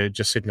if they're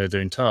just sitting there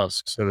doing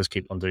tasks, they'll just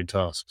keep on doing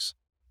tasks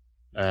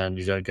and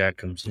you don't get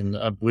outcomes. And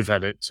we've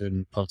had it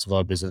in parts of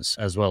our business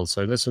as well.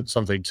 So that's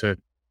something to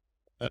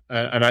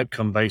an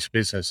outcome-based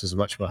business is a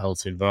much more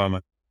healthy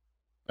environment.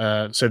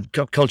 So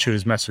culture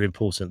is massively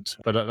important,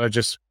 but I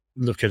just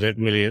look at it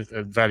really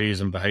at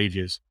values and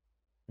behaviors.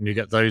 And you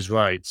get those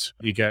right,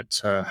 you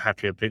get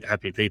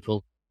happy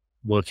people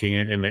working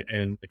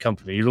in the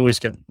company. You'll always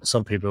get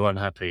some people who are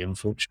unhappy.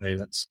 Unfortunately,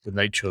 that's the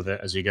nature of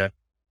it as you go.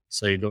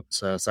 So you've got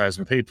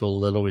 1,000 people,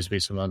 there'll always be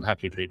some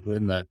unhappy people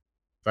in there.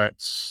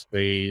 That's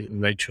the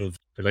nature of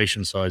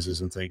relation sizes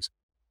and things.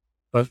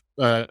 But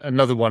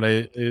another one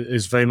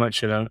is very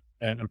much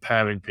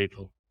empowering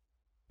people.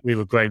 We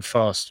were growing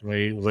fast.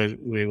 We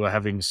were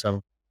having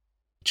some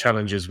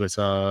challenges with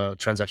our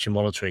transaction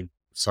monitoring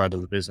side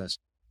of the business.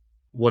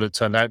 What it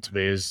turned out to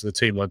be is the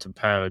team weren't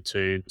empowered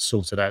to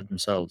sort it out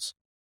themselves.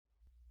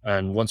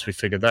 And once we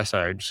figured that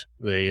out,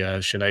 the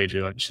Sinead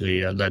who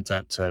actually led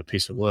that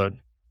piece of work,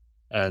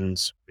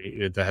 and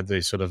they had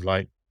the sort of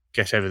like,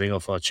 get everything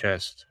off our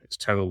chest. It's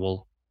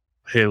terrible.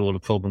 Here are all the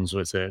problems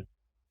with it.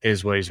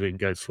 Here's ways we can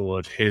go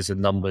forward. Here's the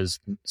numbers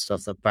and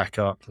stuff that back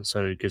up.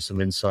 So it gives some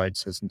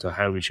insights as to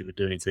how we should be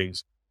doing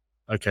things.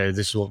 Okay,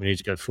 this is what we need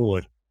to go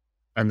forward.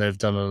 And they've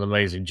done an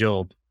amazing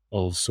job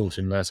of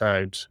sorting that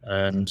out.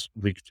 And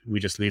we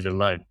just leave it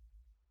alone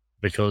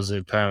because they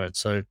empower it.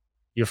 So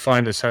you'll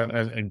find us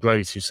in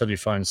growth, you suddenly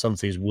find some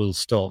things will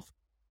stop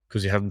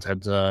because you haven't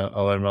had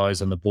our own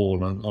eyes on the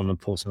ball on an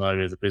important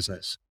area of the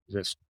business.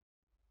 Just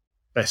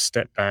best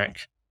step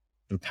back,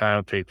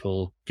 empower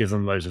people, give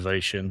them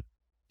motivation,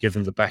 give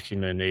them the backing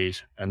they need,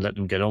 and let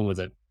them get on with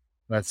it.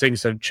 Now,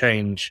 things don't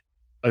change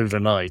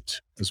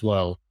overnight as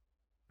well.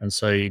 And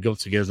so you've got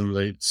to give them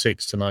the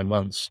 6 to 9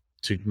 months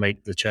to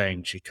make the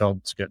change. You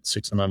can't get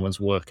 6 to 9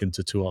 months work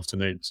into 2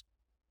 afternoons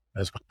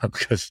as well,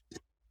 because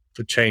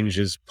the change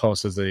is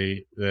part of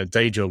the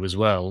day job as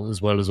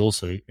well as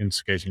also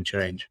instigating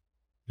change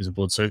is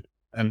important. So,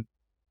 and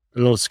a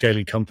lot of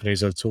scaling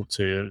companies, I've talked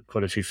to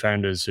quite a few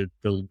founders who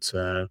built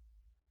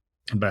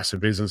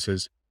massive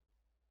businesses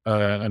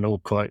and all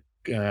quite,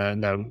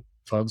 now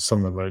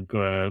some of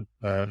them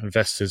are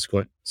investors,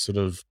 quite sort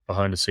of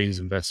behind the scenes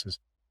investors.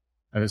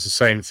 And it's the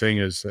same thing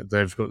as that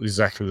they've got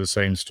exactly the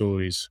same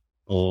stories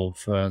of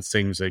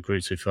things they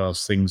grew too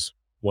fast, things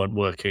weren't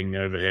working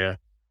over here,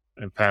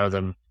 empower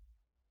them,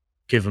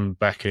 give them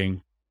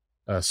backing,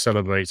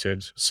 celebrate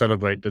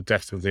the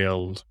death of the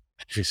old,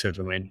 if you said,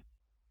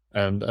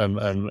 and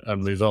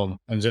move on,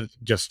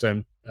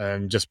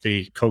 and just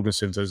be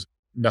cognizant as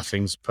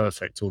nothing's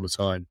perfect all the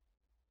time.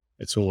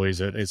 It's always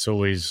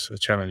a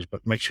challenge,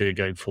 but make sure you're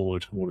going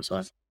forward all the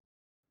time.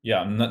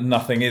 Yeah,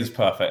 nothing is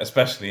perfect,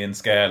 especially in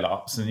scale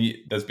ups, and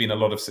there's been a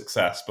lot of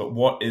success. But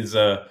what is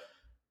a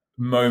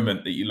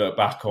moment that you look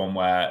back on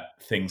where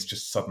things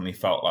just suddenly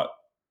felt like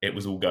it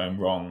was all going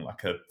wrong,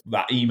 like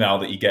that email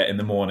that you get in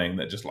the morning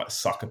that just like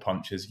sucker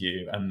punches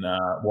you? And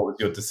what was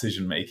your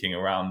decision making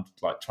around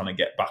like trying to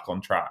get back on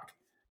track?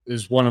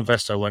 There's one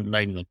investor, I won't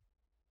name them.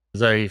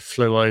 They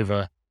flew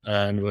over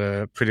and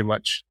were pretty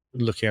much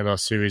looking at our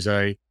Series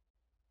A,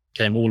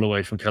 came all the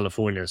way from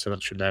California, so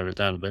that should narrow it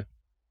down a bit,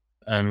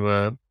 and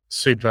were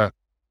super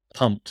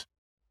pumped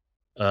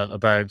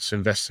about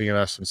investing in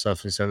us and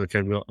stuff. And said,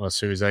 okay, we've got our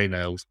Series A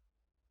nailed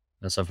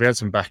and stuff. We had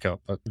some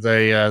backup, but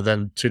they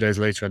then 2 days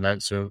later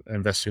announced to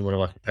invest in one of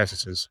our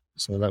competitors.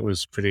 So that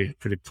was pretty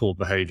poor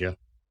behavior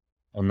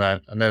on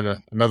that. And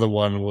then another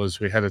one was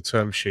we had a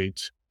term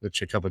sheet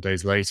literally a couple of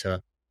days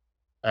later,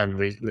 and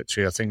we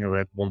literally, I think we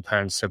had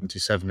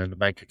 £1.77 in the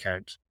bank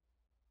account,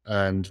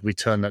 and we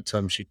turned that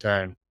term sheet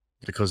down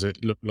because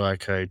it looked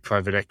like a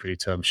private equity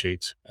term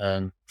sheet,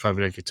 and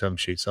private equity term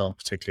sheets aren't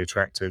particularly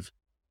attractive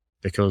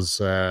because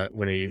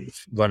when you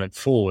run it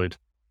forward,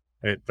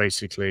 it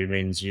basically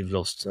means you've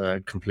lost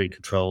complete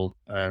control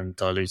and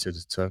diluted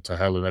to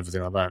hell and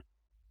everything like that.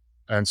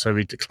 And so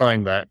we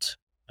declined that,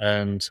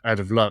 and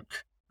out of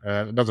luck,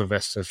 another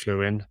investor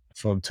flew in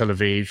from Tel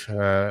Aviv,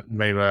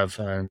 Meirav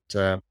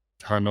and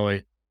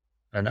Hanoi,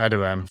 and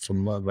Adoram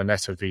from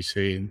Moneta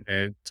VC,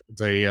 and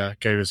they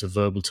gave us a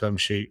verbal term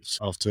sheet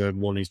after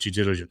morning's due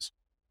diligence.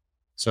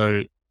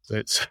 So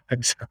it's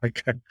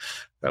like,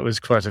 that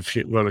was quite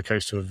a roller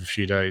coaster of a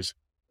few days.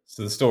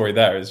 So the story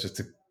there is just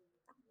to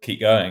keep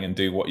going and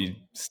do what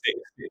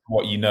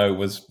you know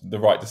was the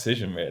right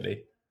decision,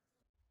 really.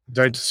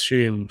 Don't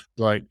assume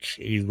like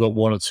you've got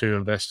 1 or 2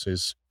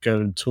 investors. Go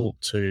and talk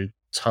to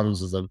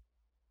tons of them,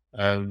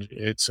 and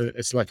it's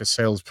like a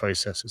sales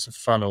process. It's a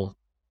funnel.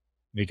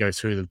 You go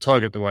through them,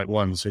 target the right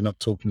ones. So you're not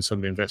talking to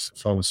somebody who invests in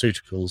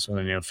pharmaceuticals and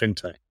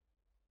fintech.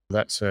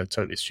 That's a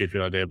totally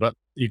stupid idea, but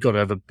you've got to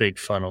have a big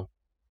funnel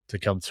to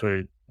come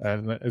through.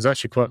 And it's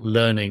actually quite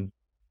learning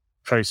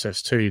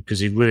process too,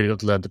 because you really got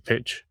to learn to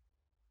pitch.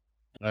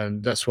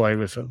 And that's why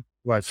with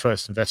my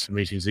first investor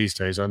meetings these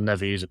days, I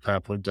never use a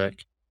PowerPoint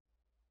deck,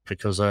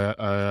 because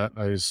I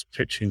was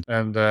pitching,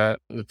 and the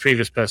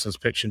previous person was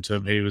pitching to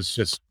him. He was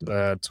just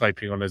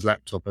typing on his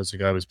laptop as the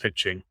guy was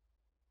pitching.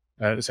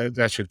 So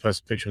actually, the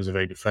person pitching was a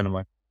very good friend of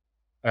mine.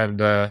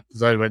 And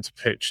as I went to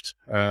pitch,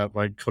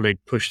 my colleague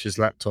pushed his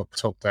laptop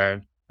top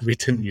down. We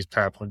didn't use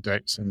PowerPoint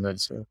decks, and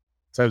so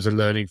that was a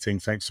learning thing.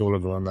 Thanks to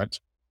Oliver on that.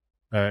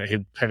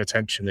 He'd pay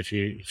attention if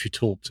you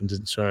talked and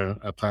didn't show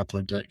a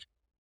PowerPoint deck.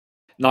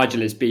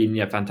 Nigel, it's been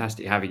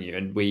fantastic having you.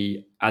 And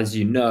we, as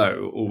you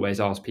know, always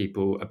ask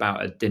people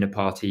about a dinner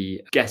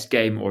party guest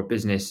game or a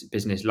business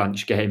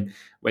lunch game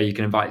where you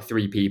can invite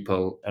 3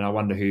 people. And I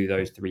wonder who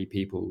those 3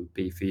 people would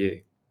be for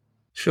you.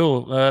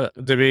 Sure.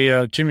 There'd be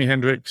Jimi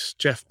Hendrix,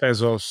 Jeff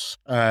Bezos,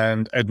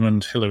 and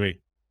Edmund Hillary.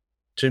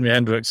 Jimi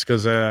Hendrix,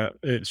 because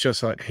it's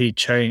just like he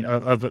changed.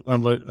 I'm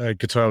a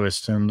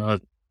guitarist, and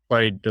I've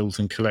played, built,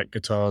 and collect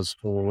guitars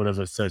for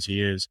whatever 30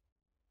 years.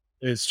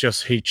 It's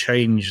just he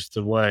changed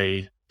the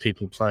way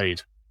people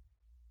played.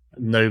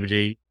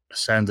 Nobody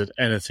sounded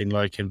anything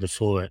like him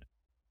before it.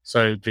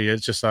 So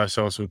it's just nice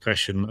to ask a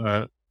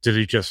question: did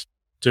he just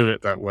do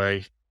it that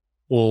way,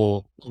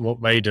 or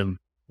what made him?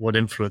 What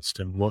influenced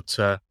him?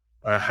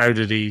 How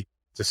did he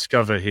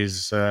discover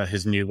his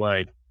new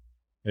way?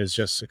 It's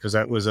just because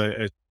that was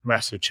a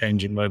massive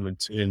changing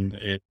moment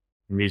in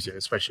music,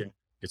 especially in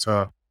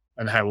guitar,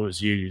 and how it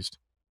was used.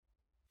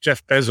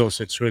 Jeff Bezos,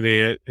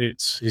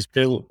 he's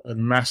built a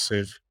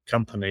massive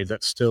company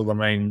that still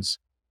remains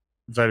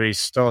very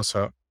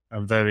startup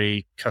and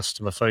very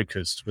customer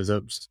focused, with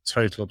a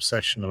total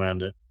obsession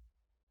around it.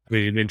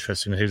 Really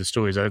interesting to hear the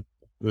stories. A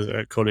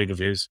colleague of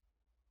his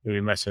who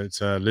we met at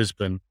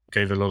Lisbon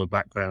gave a lot of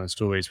background and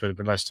stories, but it'd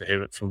be nice to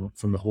hear it from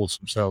the horse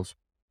himself.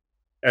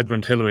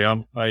 Edmund Hillary,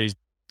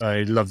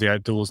 I love the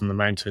outdoors and the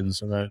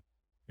mountains, and I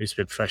used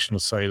to be a professional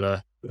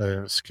sailor,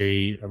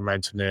 ski, a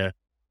mountaineer,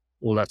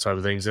 all that type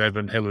of things. And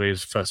Edmund Hillary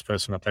is the first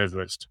person up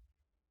Everest.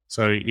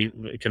 So you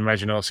can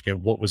imagine asking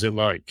him, what was it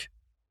like?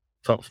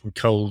 Apart from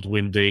cold,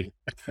 windy,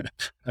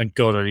 and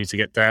God, I need to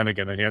get down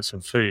again, and he had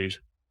some food.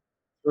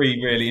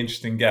 3 really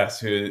interesting guests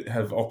who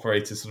have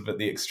operated sort of at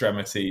the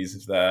extremities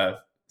of their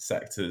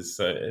sectors.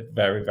 So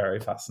very,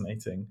 very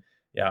fascinating.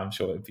 Yeah, I'm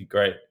sure it'd be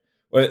great.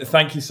 Well,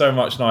 thank you so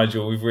much,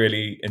 Nigel. We've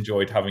really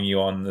enjoyed having you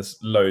on. There's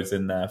loads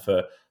in there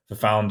for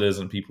founders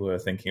and people who are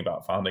thinking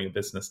about founding a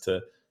business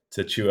to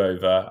chew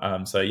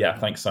over. So yeah,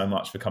 thanks so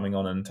much for coming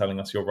on and telling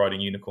us your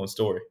Riding Unicorn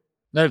story.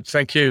 No,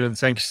 thank you. And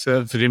thanks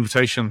for the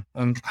invitation,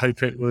 and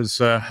hope it was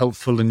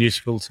helpful and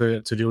useful to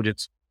the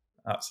audience.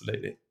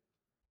 Absolutely.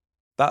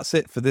 That's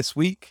it for this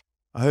week.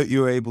 I hope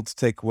you were able to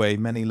take away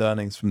many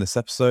learnings from this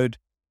episode.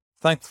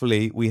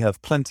 Thankfully, we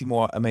have plenty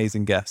more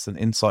amazing guests and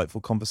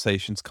insightful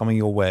conversations coming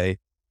your way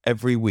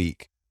every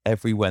week,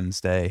 every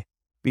Wednesday.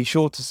 Be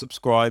sure to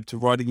subscribe to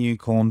Riding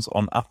Unicorns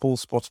on Apple,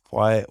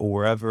 Spotify, or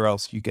wherever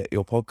else you get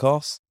your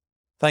podcasts.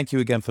 Thank you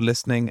again for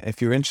listening.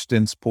 If you're interested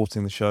in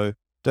supporting the show,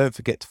 don't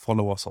forget to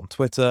follow us on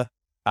Twitter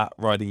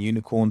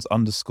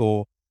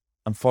 @RidingUnicorns_,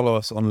 and follow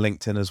us on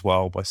LinkedIn as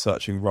well by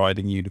searching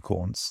Riding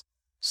Unicorns.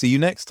 See you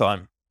next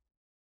time.